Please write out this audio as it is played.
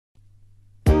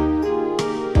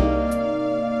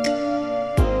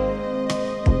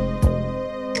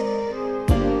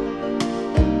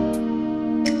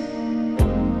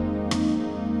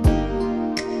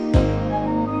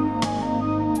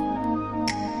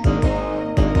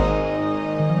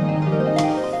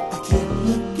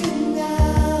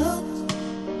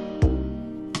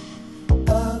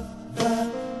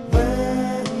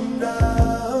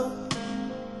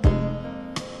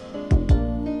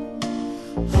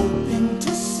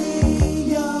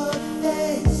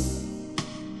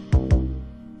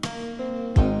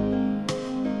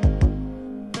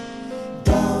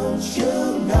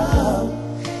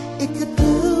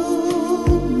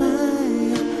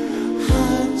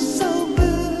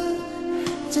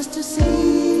just to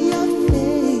see your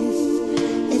face.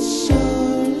 It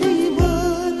surely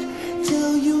would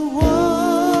till you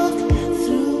walk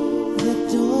through the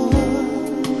door.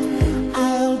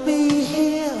 I'll be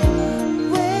here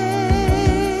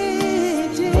waiting.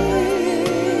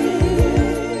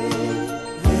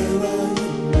 Where are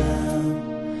you now?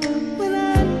 When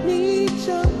I need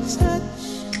your touch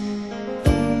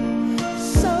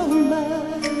so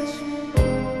much.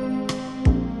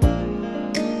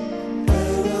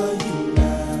 Where are you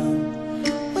now?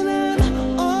 When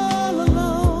I'm all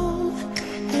alone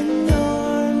and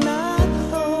you're not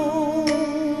home.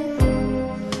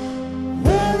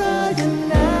 Where are you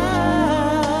now?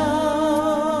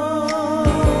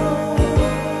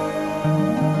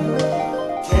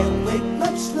 Can't wait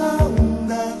much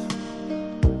longer.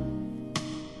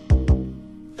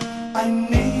 I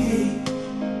need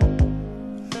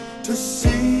to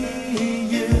see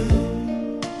you.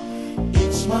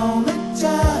 Each moment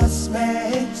just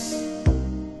makes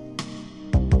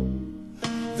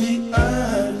the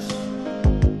urge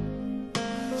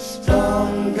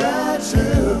stronger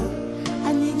too.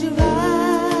 I need you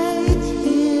right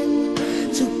here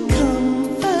to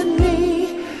comfort me,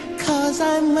 'cause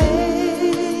I'm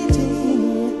waiting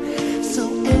so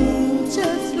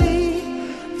anxiously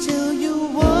till you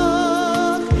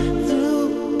walk through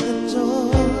the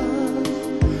door.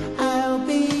 I'll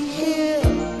be here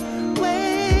waiting.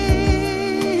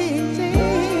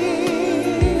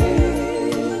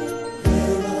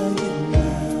 Where are you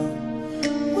now?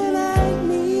 When I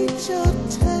need your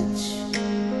touch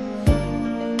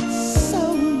so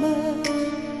much.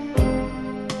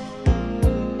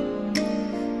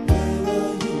 Where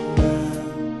are you now?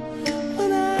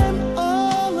 When I'm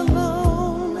all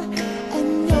alone and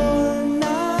you're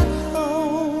not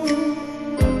home.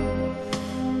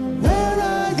 Where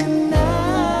are you now?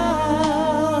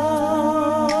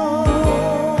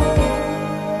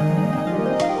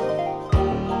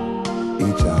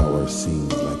 Each hour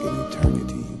seems like an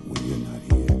eternity when you're not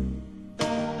here.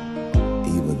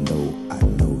 Even though I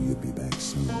know you'll be back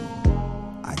soon,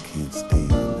 I can't stand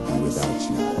to be without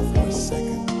you for a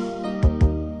second.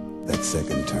 That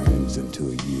second turns into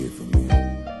a year for me,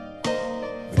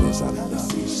 because I love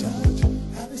you so much.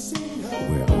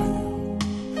 Where are you?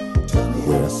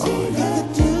 Where are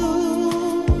you?